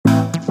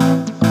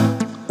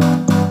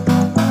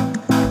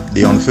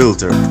The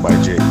Unfiltered by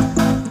Jade.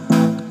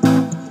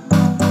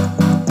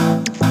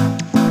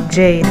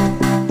 Jade.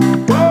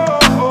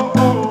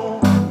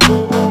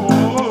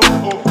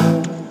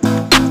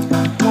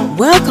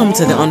 Welcome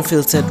to The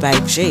Unfiltered by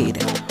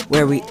Jade,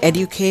 where we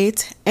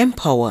educate,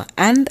 empower,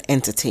 and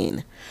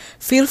entertain.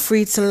 Feel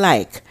free to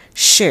like,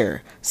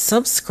 share,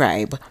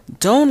 subscribe,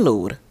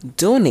 download,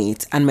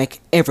 donate, and make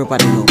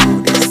everybody know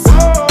about this.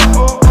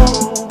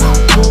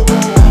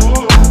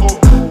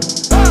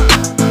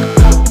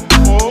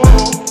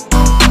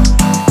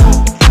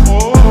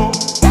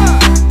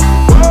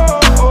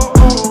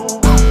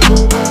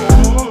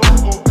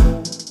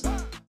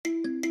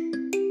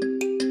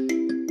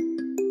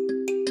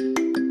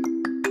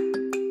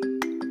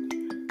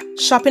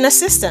 Shopping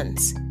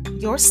assistance,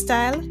 your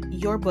style,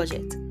 your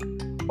budget.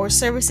 Our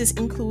services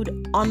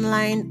include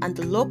online and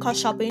local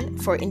shopping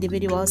for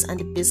individuals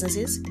and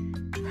businesses,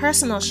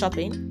 personal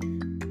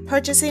shopping,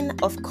 purchasing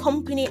of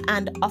company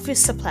and office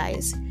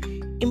supplies,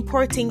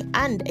 importing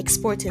and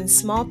exporting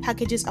small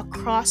packages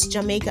across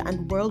Jamaica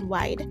and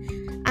worldwide,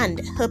 and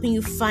helping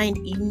you find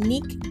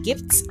unique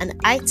gifts and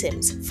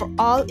items for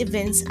all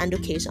events and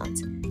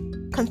occasions.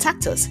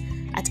 Contact us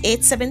at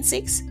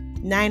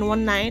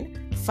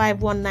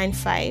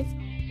 876-919-5195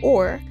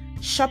 or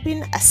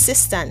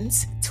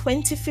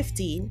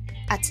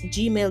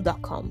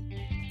shoppingassistance2015@gmail.com.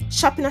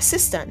 Shopping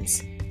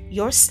Assistance,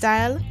 your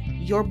style,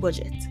 your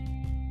budget.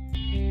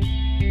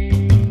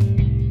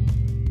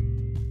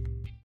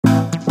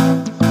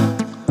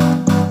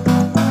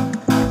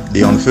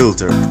 The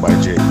Unfiltered by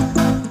Jade.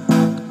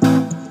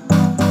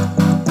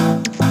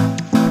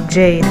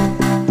 Jade.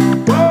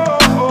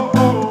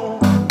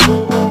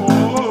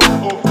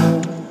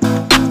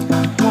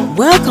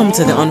 Welcome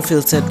to The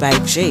Unfiltered by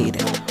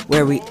Jade,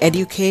 where we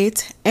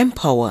educate,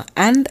 empower,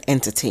 and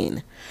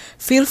entertain.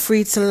 Feel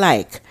free to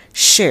like,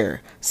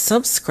 share,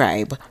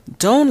 subscribe,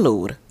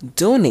 download,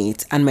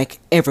 donate, and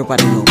make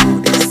everybody know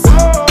about this.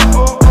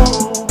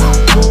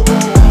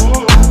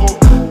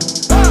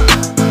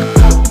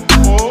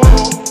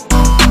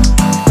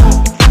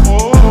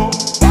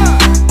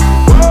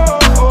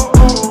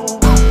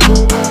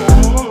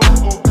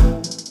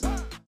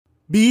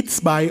 Beats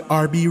by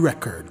RB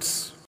Records.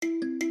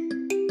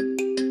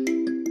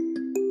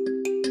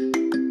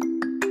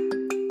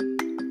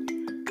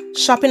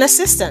 Shopping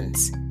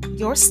assistance,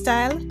 your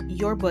style,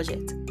 your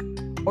budget.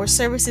 Our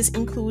services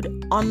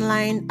include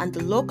online and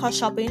local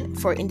shopping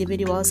for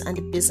individuals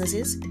and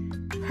businesses,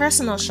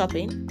 personal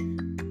shopping,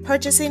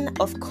 purchasing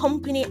of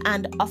company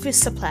and office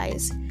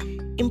supplies,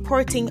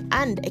 importing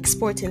and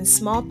exporting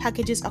small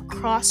packages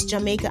across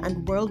Jamaica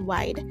and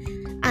worldwide,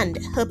 and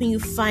helping you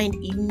find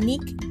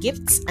unique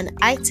gifts and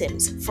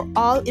items for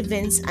all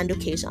events and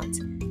occasions.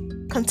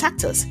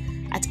 Contact us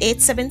at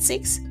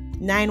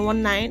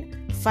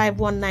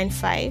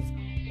 876-919-5195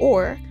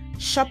 or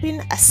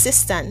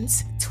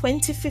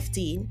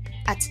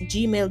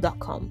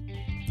shoppingassistance2015@gmail.com.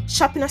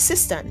 Shopping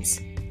Assistance,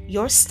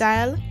 your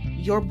style,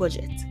 your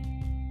budget.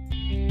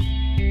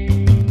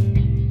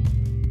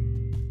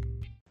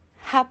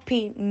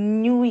 Happy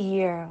New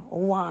Year,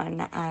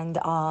 one and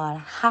all.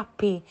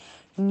 Happy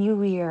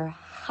New Year.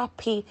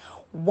 Happy,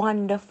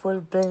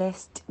 wonderful,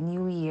 blessed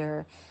New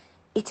Year.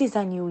 It is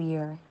a new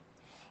year.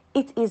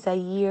 It is a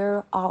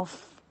year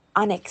of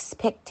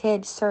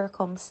unexpected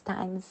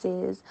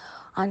circumstances,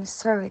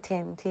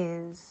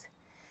 uncertainties,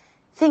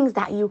 things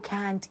that you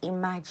can't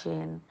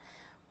imagine,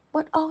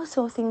 but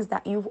also things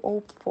that you've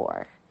hoped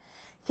for,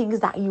 things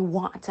that you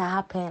want to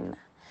happen,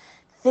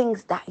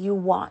 things that you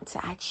want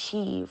to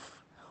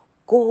achieve,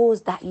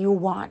 goals that you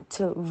want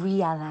to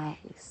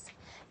realize.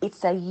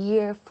 It's a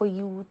year for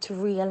you to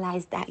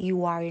realize that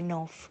you are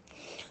enough,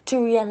 to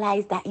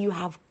realize that you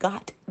have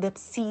got the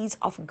seeds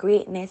of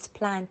greatness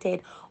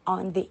planted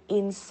on the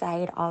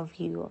inside of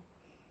you.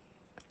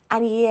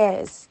 And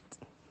yes,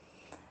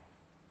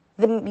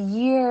 the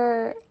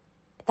year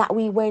that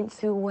we went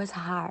through was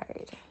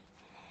hard.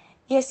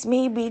 Yes,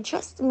 maybe,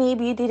 just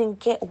maybe you didn't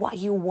get what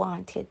you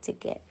wanted to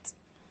get.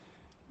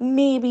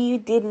 Maybe you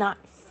did not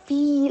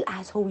feel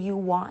as how you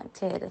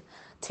wanted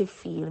to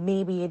feel.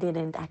 Maybe you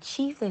didn't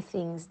achieve the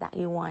things that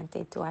you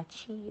wanted to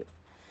achieve.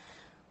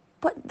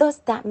 But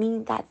does that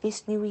mean that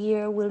this new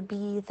year will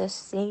be the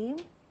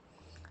same?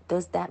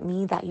 Does that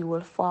mean that you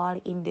will fall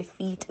in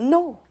defeat?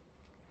 No,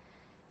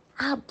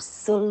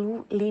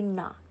 absolutely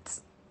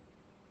not.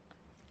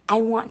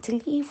 I want to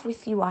leave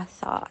with you a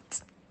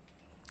thought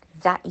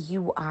that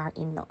you are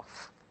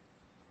enough.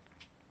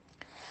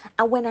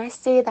 And when I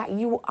say that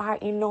you are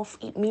enough,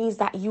 it means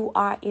that you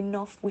are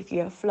enough with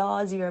your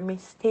flaws, your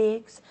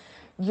mistakes,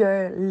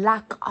 your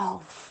lack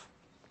of.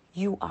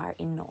 You are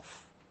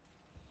enough.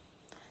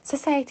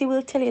 Society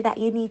will tell you that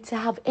you need to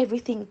have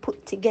everything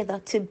put together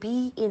to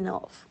be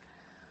enough.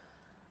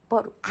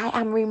 But I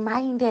am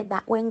reminded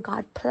that when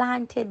God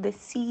planted the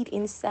seed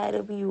inside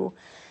of you,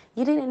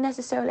 you didn't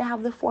necessarily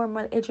have the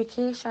formal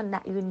education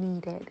that you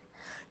needed.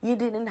 You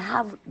didn't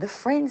have the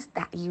friends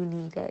that you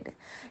needed.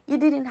 You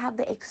didn't have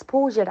the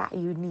exposure that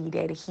you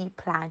needed. He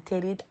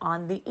planted it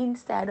on the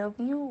inside of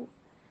you.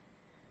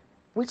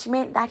 which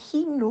meant that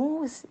He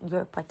knows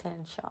your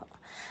potential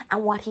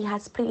and what He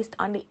has placed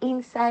on the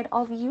inside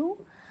of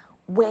you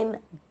when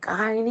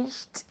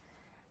garnished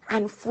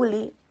and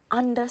fully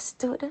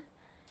understood.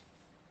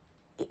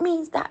 It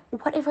means that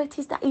whatever it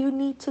is that you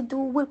need to do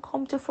will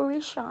come to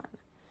fruition.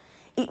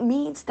 It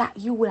means that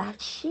you will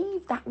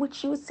achieve that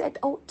which you set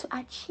out to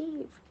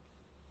achieve.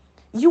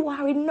 You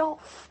are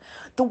enough.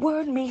 The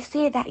world may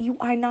say that you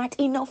are not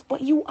enough,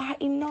 but you are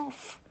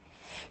enough.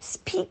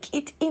 Speak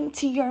it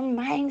into your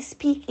mind.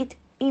 Speak it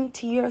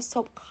into your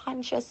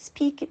subconscious.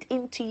 Speak it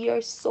into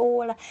your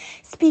soul.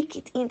 Speak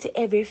it into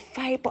every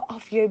fiber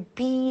of your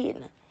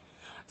being.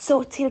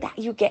 So till that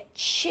you get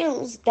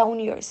chills down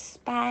your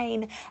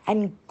spine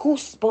and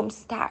goosebumps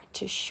start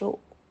to show.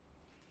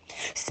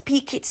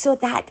 Speak it so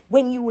that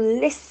when you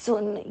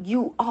listen,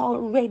 you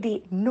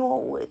already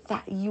know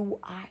that you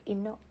are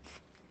enough.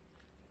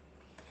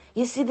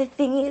 You see, the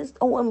thing is,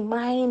 our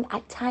mind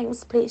at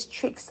times plays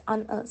tricks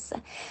on us.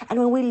 And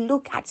when we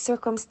look at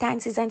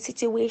circumstances and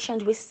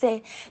situations, we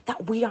say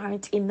that we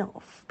aren't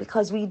enough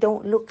because we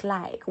don't look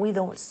like, we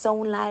don't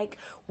sound like,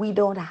 we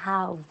don't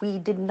have, we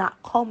did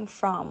not come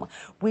from,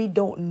 we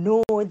don't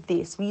know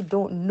this, we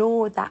don't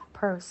know that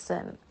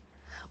person.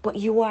 But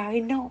you are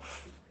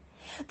enough.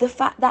 The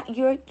fact that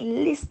you're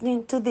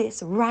listening to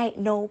this right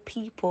now,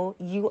 people,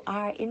 you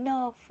are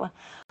enough.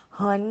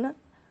 Hun,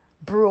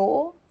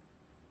 bro,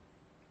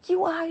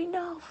 you are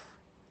enough.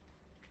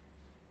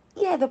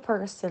 Yeah, the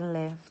person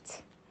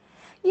left.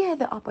 Yeah,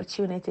 the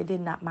opportunity did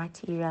not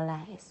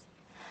materialize.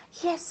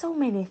 Yeah, so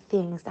many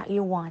things that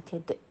you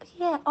wanted.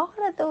 Yeah, all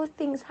of those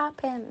things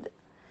happened.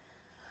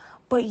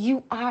 But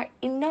you are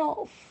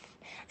enough.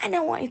 And I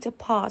want you to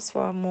pause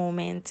for a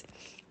moment.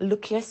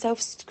 Look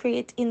yourself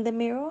straight in the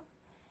mirror.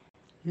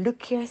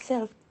 Look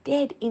yourself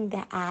dead in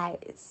the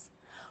eyes.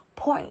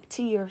 Point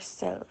to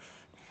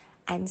yourself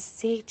and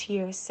say to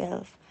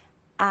yourself,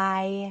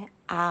 I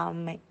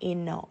am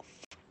enough.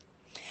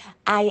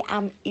 I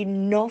am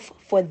enough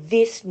for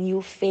this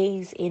new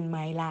phase in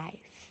my life.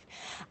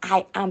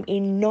 I am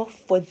enough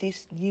for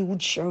this new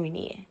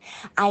journey.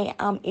 I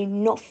am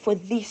enough for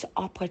this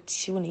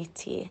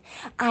opportunity.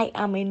 I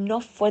am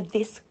enough for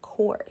this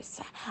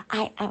course.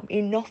 I am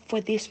enough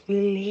for this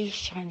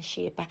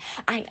relationship.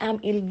 I am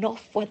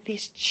enough for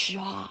this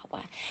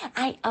job.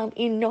 I am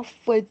enough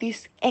for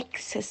this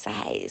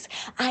exercise.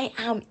 I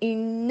am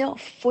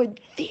enough for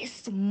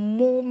this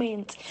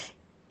moment.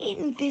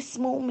 In this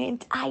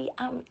moment, I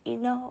am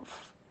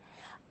enough.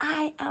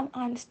 I am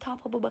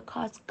unstoppable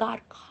because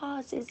God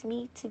causes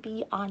me to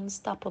be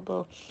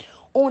unstoppable.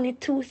 Only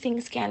two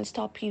things can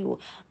stop you,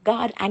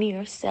 God and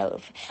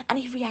yourself. And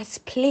if He has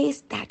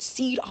placed that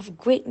seed of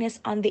greatness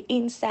on the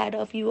inside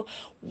of you,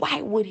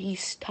 why would He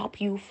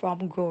stop you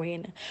from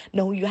growing?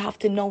 No, you have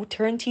to now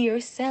turn to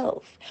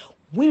yourself.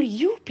 Will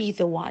you be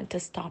the one to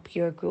stop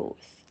your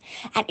growth?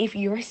 And if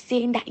you're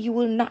saying that you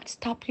will not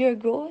stop your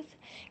growth,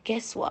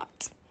 guess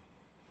what?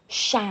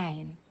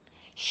 Shine.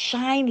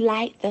 Shine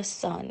like the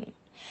sun.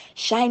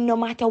 Shine no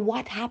matter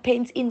what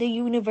happens in the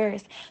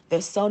universe.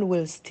 The sun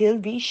will still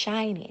be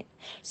shining.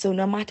 So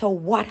no matter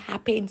what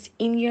happens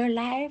in your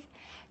life,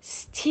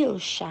 still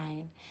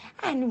shine.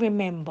 And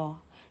remember,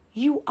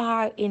 you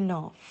are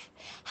enough.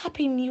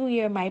 Happy New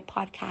Year, my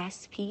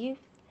podcast peep.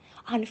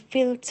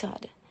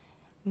 Unfiltered,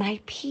 my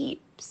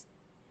peeps.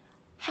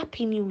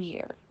 Happy New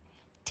Year.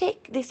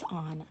 Take this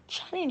on.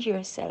 Challenge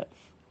yourself.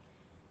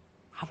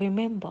 And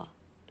remember,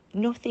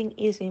 nothing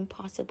is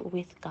impossible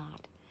with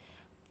God,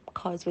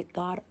 because with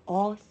God,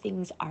 all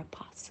things are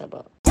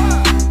possible.